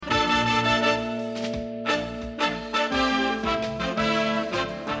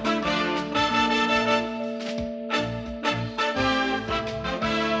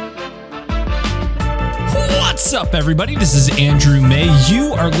What's up, everybody? This is Andrew May.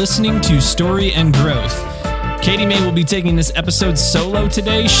 You are listening to Story and Growth. Katie May will be taking this episode solo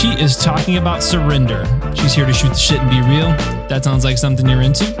today. She is talking about surrender. She's here to shoot the shit and be real. That sounds like something you're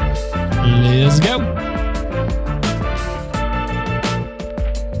into. Let's go.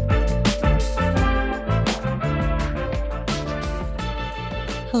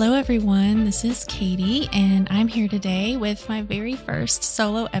 Hello everyone, this is Katie and I'm here today with my very first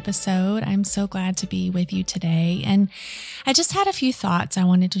solo episode. I'm so glad to be with you today, and I just had a few thoughts I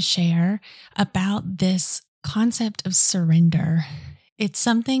wanted to share about this concept of surrender. It's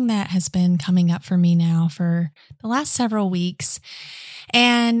something that has been coming up for me now for the last several weeks,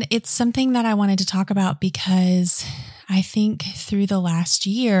 and it's something that I wanted to talk about because I think through the last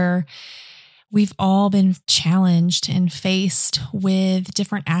year, we've all been challenged and faced with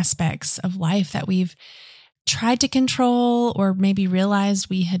different aspects of life that we've tried to control, or maybe realized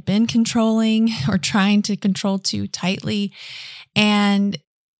we had been controlling or trying to control too tightly. And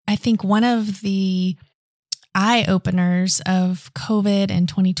I think one of the eye openers of COVID and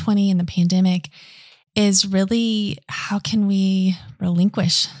 2020 and the pandemic is really, how can we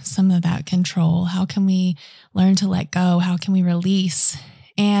relinquish some of that control? How can we learn to let go? How can we release?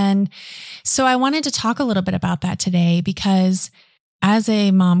 And so I wanted to talk a little bit about that today, because as a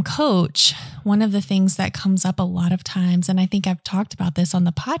mom coach, one of the things that comes up a lot of times, and I think I've talked about this on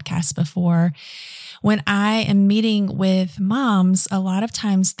the podcast before, when I am meeting with moms, a lot of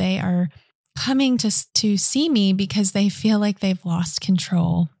times they are coming to see me because they feel like they've lost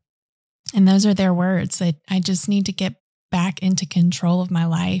control. And those are their words, that I just need to get back into control of my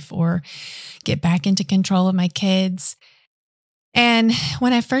life or get back into control of my kids. And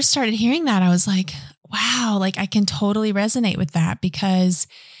when I first started hearing that, I was like, wow, like I can totally resonate with that, because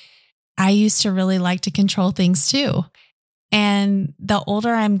I used to really like to control things too. And the older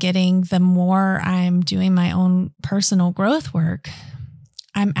I'm getting, the more I'm doing my own personal growth work,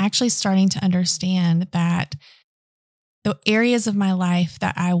 I'm actually starting to understand that the areas of my life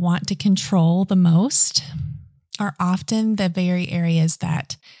that I want to control the most are often the very areas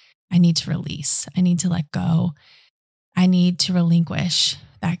that I need to release. I need to let go. I need to relinquish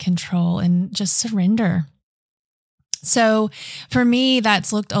that control and just surrender. So for me,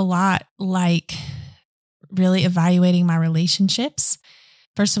 that's looked a lot like really evaluating my relationships.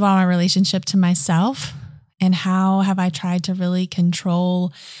 First of all, my relationship to myself, and how have I tried to really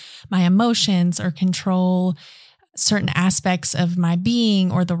control my emotions or control certain aspects of my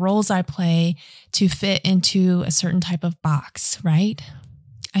being or the roles I play to fit into a certain type of box, right?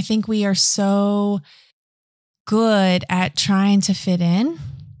 I think we are so good at trying to fit in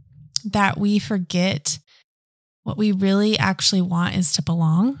that we forget what we really actually want is to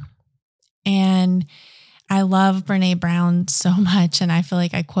belong. And I love Brené Brown so much, and I feel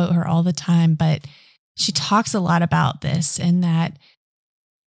like I quote her all the time, but she talks a lot about this, and that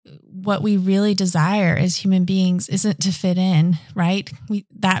what we really desire as human beings isn't to fit in, right?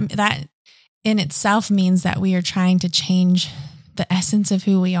 That in itself means that we are trying to change the essence of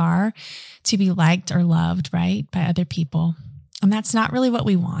who we are to be liked or loved, right, by other people. And that's not really what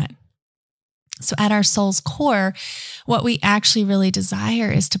we want. So at our soul's core, what we actually really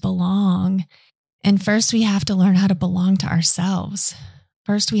desire is to belong. And first we have to learn how to belong to ourselves.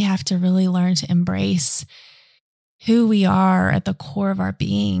 First, we have to really learn to embrace who we are at the core of our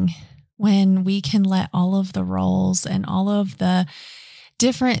being, when we can let all of the roles and all of the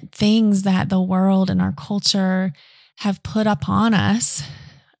different things that the world and our culture have put upon us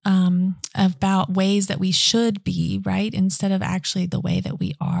about ways that we should be, right? Instead of actually the way that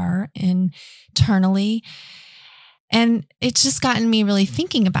we are internally. And it's just gotten me really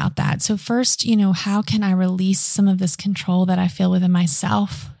thinking about that. So first, how can I release some of this control that I feel within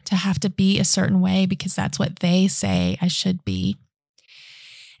myself to have to be a certain way because that's what they say I should be?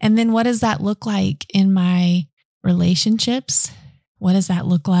 And then what does that look like in my relationships? What does that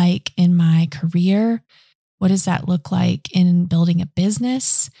look like in my career? What does that look like in building a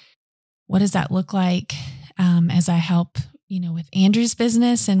business? What does that look like as I help, with Andrew's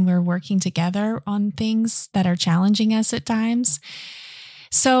business, and we're working together on things that are challenging us at times?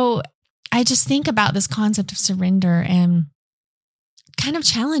 So I just think about this concept of surrender and kind of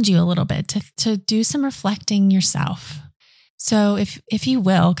challenge you a little bit to do some reflecting yourself. So if you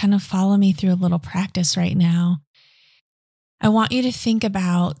will, kind of follow me through a little practice right now. I want you to think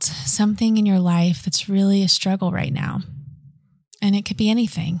about something in your life that's really a struggle right now. And it could be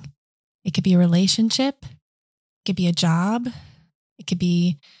anything. It could be a relationship. It could be a job. It could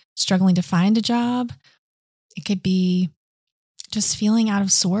be struggling to find a job. It could be just feeling out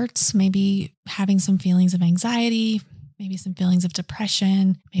of sorts, maybe having some feelings of anxiety, maybe some feelings of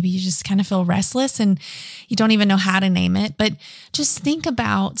depression. Maybe you just kind of feel restless and you don't even know how to name it. But just think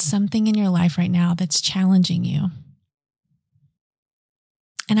about something in your life right now that's challenging you.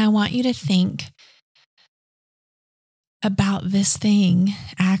 And I want you to think about this thing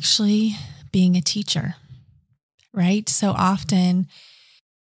actually being a teacher, right? So often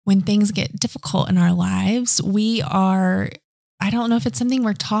when things get difficult in our lives, I don't know if it's something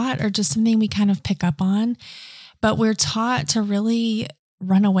we're taught or just something we kind of pick up on, but we're taught to really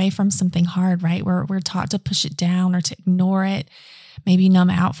run away from something hard, right? We're taught to push it down or to ignore it, maybe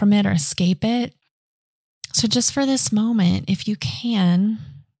numb out from it or escape it. So just for this moment, if you can,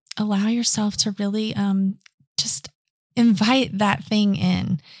 allow yourself to really just invite that thing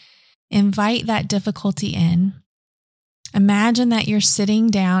in. Invite that difficulty in. Imagine that you're sitting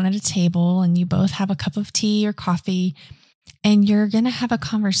down at a table and you both have a cup of tea or coffee, and you're going to have a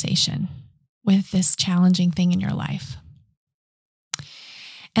conversation with this challenging thing in your life.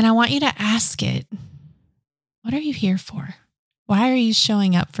 And I want you to ask it, what are you here for? Why are you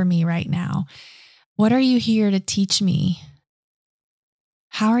showing up for me right now? What are you here to teach me?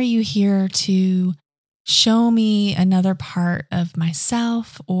 How are you here to show me another part of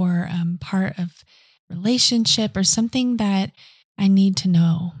myself or part of relationship or something that I need to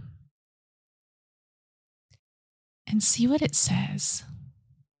know? And see what it says.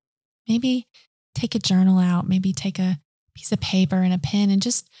 Maybe take a journal out, maybe take a piece of paper and a pen and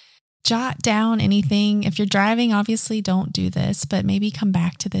just jot down anything. If you're driving, obviously don't do this, but maybe come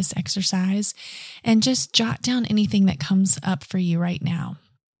back to this exercise and just jot down anything that comes up for you right now.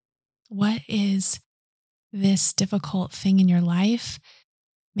 What is this difficult thing in your life?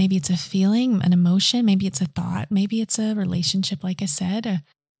 Maybe it's a feeling, an emotion, maybe it's a thought, maybe it's a relationship, like I said,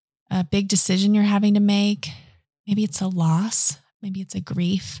 a big decision you're having to make. Maybe it's a loss, maybe it's a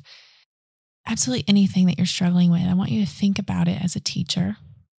grief. Absolutely anything that you're struggling with. I want you to think about it as a teacher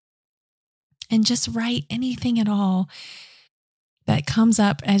and just write anything at all that comes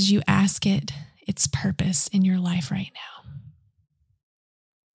up as you ask it its purpose in your life right now.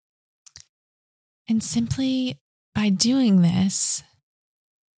 And simply by doing this,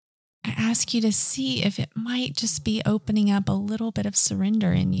 I ask you to see if it might just be opening up a little bit of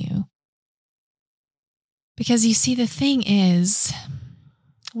surrender in you. Because you see, the thing is,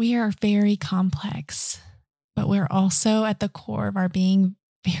 we are very complex, but we're also at the core of our being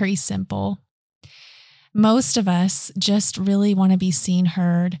very simple. Most of us just really want to be seen,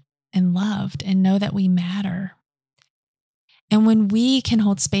 heard, and loved and know that we matter. And when we can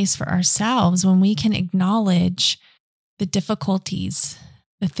hold space for ourselves, when we can acknowledge the difficulties,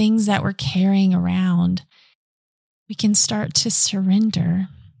 the things that we're carrying around, we can start to surrender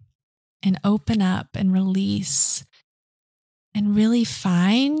and open up and release and really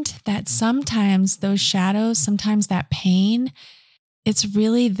find that sometimes those shadows, sometimes that pain, it's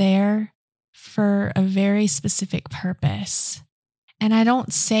really there for a very specific purpose. And I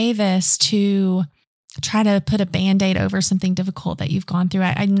don't say this to try to put a Band-Aid over something difficult that you've gone through.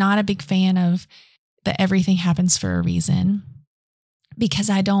 I'm not a big fan of that everything happens for a reason, because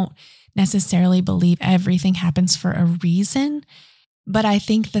I don't necessarily believe everything happens for a reason. But I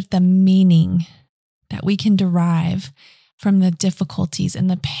think that the meaning that we can derive from the difficulties and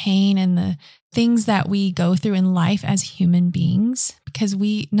the pain and the things that we go through in life as human beings, because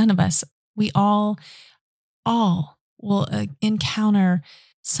none of us, we all will encounter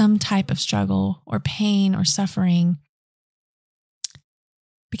some type of struggle or pain or suffering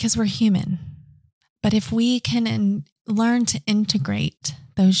because we're human. But if we can learn to integrate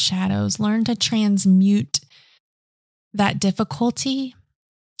those shadows, learn to transmute that difficulty,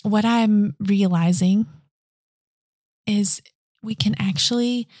 what I'm realizing is we can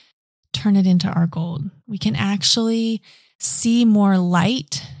actually turn it into our gold. We can actually see more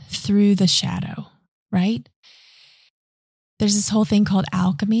light through the shadow, right? There's this whole thing called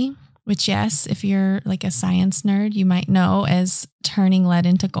alchemy, which, yes, if you're like a science nerd, you might know as turning lead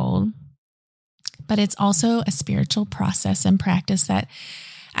into gold. But it's also a spiritual process and practice that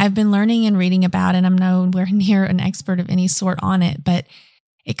I've been learning and reading about, and I'm nowhere near an expert of any sort on it, but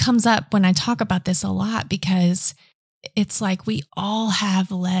it comes up when I talk about this a lot because it's like we all have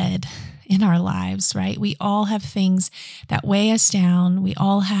lead in our lives, right? We all have things that weigh us down. We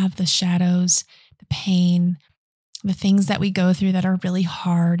all have the shadows, the pain, the things that we go through that are really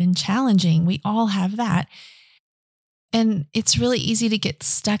hard and challenging. We all have that. And it's really easy to get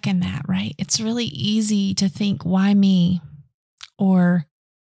stuck in that, right? It's really easy to think, why me? Or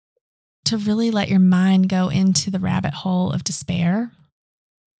to really let your mind go into the rabbit hole of despair.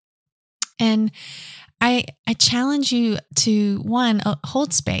 And I challenge you to, one,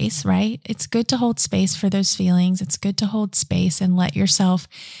 hold space, right? It's good to hold space for those feelings. It's good to hold space and let yourself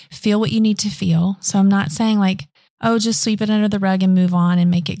feel what you need to feel. So I'm not saying like, oh, just sweep it under the rug and move on and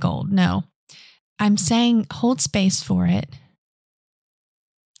make it gold. No, I'm saying hold space for it.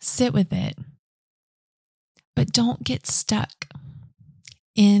 Sit with it, but don't get stuck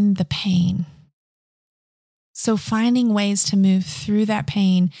in the pain. So finding ways to move through that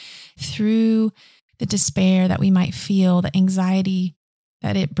pain, through the despair that we might feel, the anxiety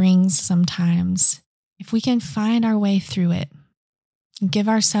that it brings sometimes, if we can find our way through it and give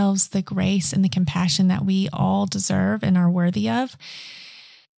ourselves the grace and the compassion that we all deserve and are worthy of,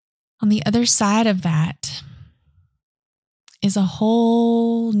 on the other side of that is a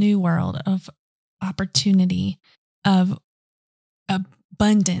whole new world of opportunity, of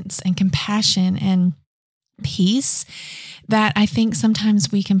abundance and compassion and peace that I think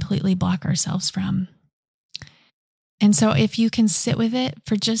sometimes we completely block ourselves from. And so if you can sit with it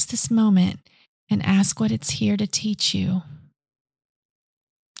for just this moment and ask what it's here to teach you,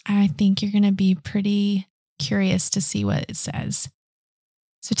 I think you're going to be pretty curious to see what it says.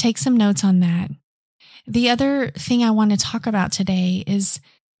 So take some notes on that. The other thing I want to talk about today is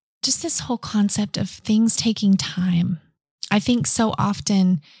just this whole concept of things taking time. I think so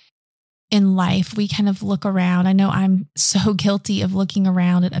often in life, we kind of look around. I know I'm so guilty of looking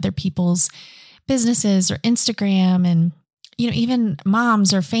around at other people's businesses or Instagram and, even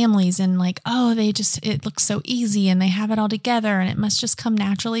moms or families and like, oh, it looks so easy and they have it all together and it must just come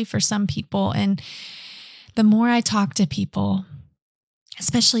naturally for some people. And the more I talk to people,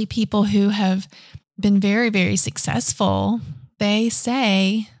 especially people who have been very, very successful, they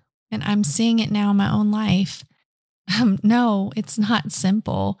say, and I'm seeing it now in my own life, no, it's not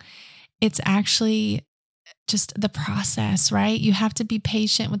simple. It's actually just the process, right? You have to be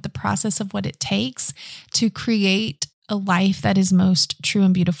patient with the process of what it takes to create a life that is most true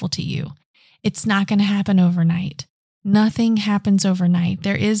and beautiful to you. It's not going to happen overnight. Nothing happens overnight.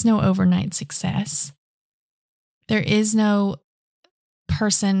 There is no overnight success. There is no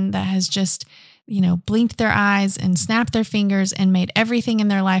person that has just, blinked their eyes and snapped their fingers and made everything in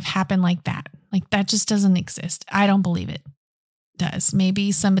their life happen like that. Like that just doesn't exist. I don't believe it does.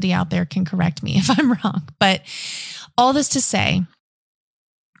 Maybe somebody out there can correct me if I'm wrong. But all this to say,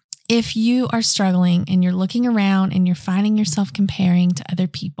 if you are struggling and you're looking around and you're finding yourself comparing to other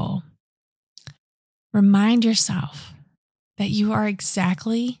people, remind yourself that you are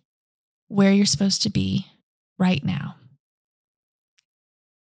exactly where you're supposed to be right now.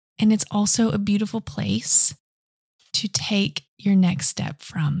 And it's also a beautiful place to take your next step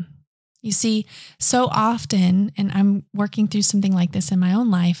from. You see, so often, and I'm working through something like this in my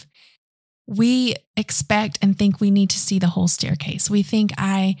own life, we expect and think we need to see the whole staircase. We think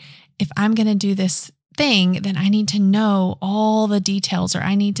if I'm going to do this thing, then I need to know all the details, or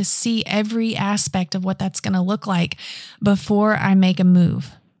I need to see every aspect of what that's going to look like before I make a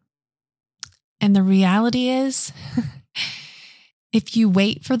move. And the reality is, if you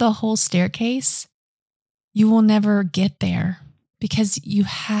wait for the whole staircase, you will never get there because you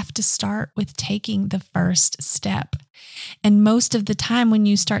have to start with taking the first step. And most of the time when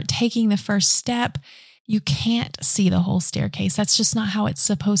you start taking the first step, you can't see the whole staircase. That's just not how it's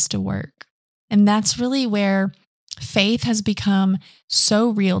supposed to work. And that's really where faith has become so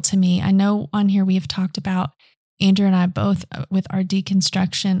real to me. I know on here we have talked about, Andrew and I both, with our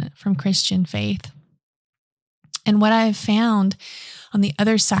deconstruction from Christian faith. And what I have found on the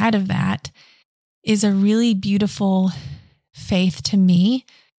other side of that is a really beautiful faith to me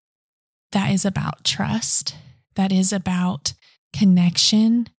that is about trust, that is about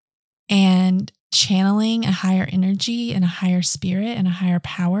connection and channeling a higher energy and a higher spirit and a higher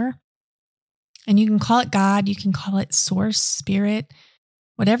power. And you can call it God, you can call it source, spirit,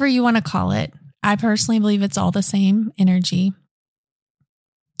 whatever you want to call it. I personally believe it's all the same energy.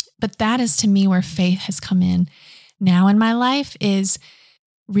 But that is to me where faith has come in now in my life, is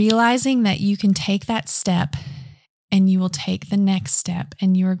realizing that you can take that step and you will take the next step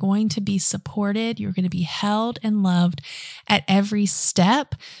and you are going to be supported. You're going to be held and loved at every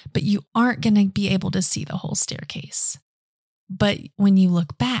step, but you aren't going to be able to see the whole staircase. But when you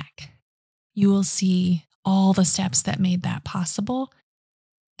look back, you will see all the steps that made that possible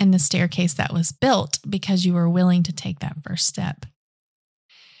and the staircase that was built because you were willing to take that first step.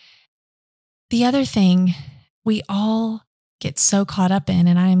 The other thing we all get so caught up in,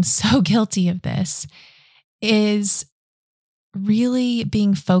 and I am so guilty of this, is really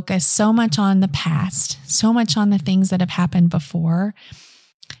being focused so much on the past, so much on the things that have happened before,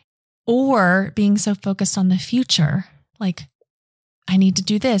 or being so focused on the future. Like, I need to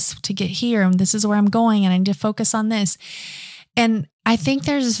do this to get here, and this is where I'm going, and I need to focus on this. And I think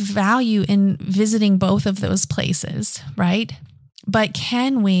there's value in visiting both of those places, right? But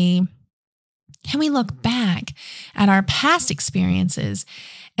can we look back at our past experiences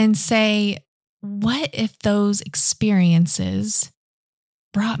and say, what if those experiences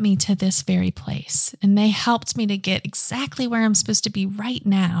brought me to this very place and they helped me to get exactly where I'm supposed to be right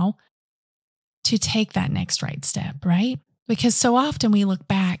now to take that next right step, right? Because so often we look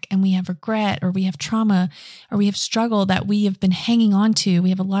back and we have regret, or we have trauma, or we have struggle that we have been hanging on to.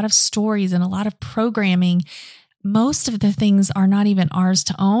 We have a lot of stories and a lot of programming. Most of the things are not even ours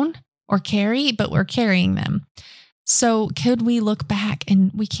to own or carry, but we're carrying them. So could we look back, and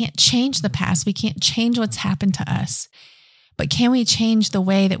we can't change the past. We can't change what's happened to us. But can we change the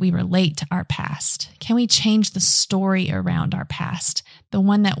way that we relate to our past? Can we change the story around our past, the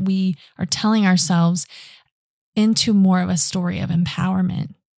one that we are telling ourselves, into more of a story of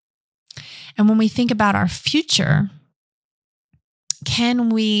empowerment? And when we think about our future, can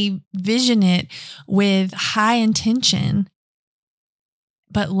we vision it with high intention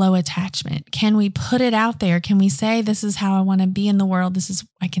but low attachment? Can we put it out there? Can we say, this is how I want to be in the world?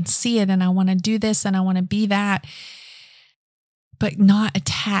 I can see it, and I want to do this, and I want to be that, but not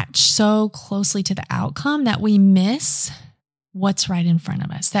attach so closely to the outcome that we miss what's right in front of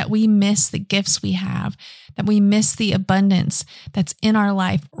us, that we miss the gifts we have, that we miss the abundance that's in our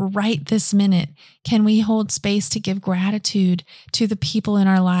life right this minute? Can we hold space to give gratitude to the people in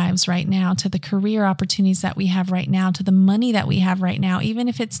our lives right now, to the career opportunities that we have right now, to the money that we have right now, even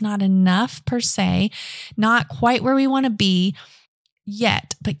if it's not enough per se, not quite where we want to be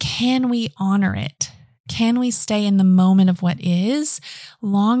yet, but can we honor it? Can we stay in the moment of what is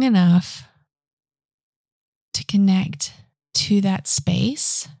long enough to connect to that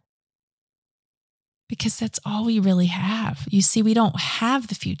space? Because that's all we really have. You see, we don't have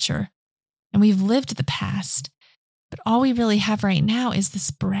the future, and we've lived the past, but all we really have right now is this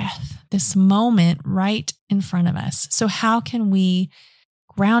breath, this moment right in front of us. So how can we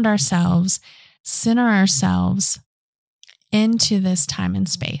ground ourselves, center ourselves into this time and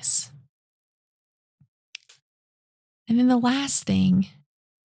space? And then the last thing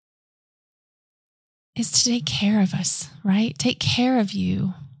is to take care of us, right? Take care of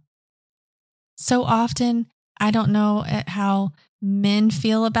you. So often, I don't know how men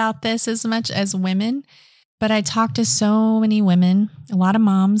feel about this as much as women, but I talk to so many women, a lot of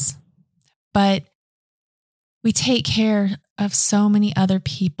moms, but we take care of so many other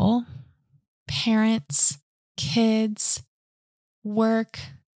people, parents, kids, work,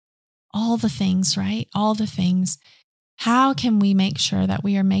 all the things, right? All the things. How can we make sure that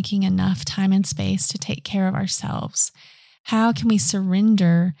we are making enough time and space to take care of ourselves? How can we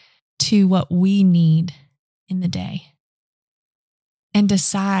surrender to what we need in the day and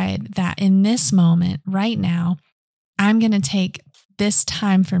decide that in this moment right now, I'm going to take this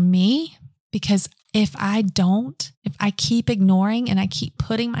time for me? Because if I keep ignoring and I keep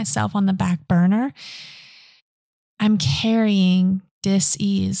putting myself on the back burner, I'm carrying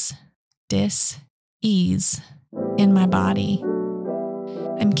dis-ease in my body.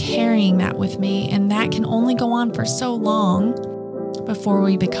 I'm carrying that with me, and that can only go on for so long before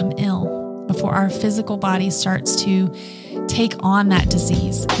we become ill, before our physical body starts to take on that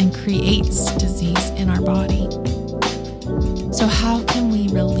disease and creates disease in our body. So how can we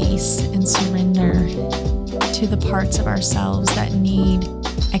release and surrender to the parts of ourselves that need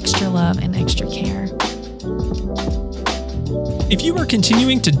extra love and extra care? If you are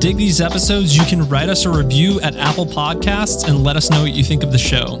continuing to dig these episodes, you can write us a review at Apple Podcasts and let us know what you think of the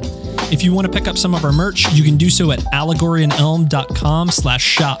show. If you want to pick up some of our merch, you can do so at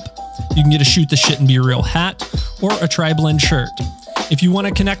allegoryandelm.com/shop. You can get a Shoot the Shit and Be Real hat or a Tri-Blend shirt. If you want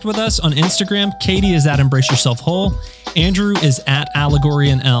to connect with us on Instagram, Katie is at Embrace Yourself Whole. Andrew is at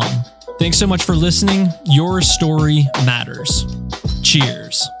AllegorianElm. Thanks so much for listening. Your story matters.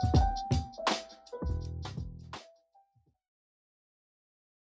 Cheers.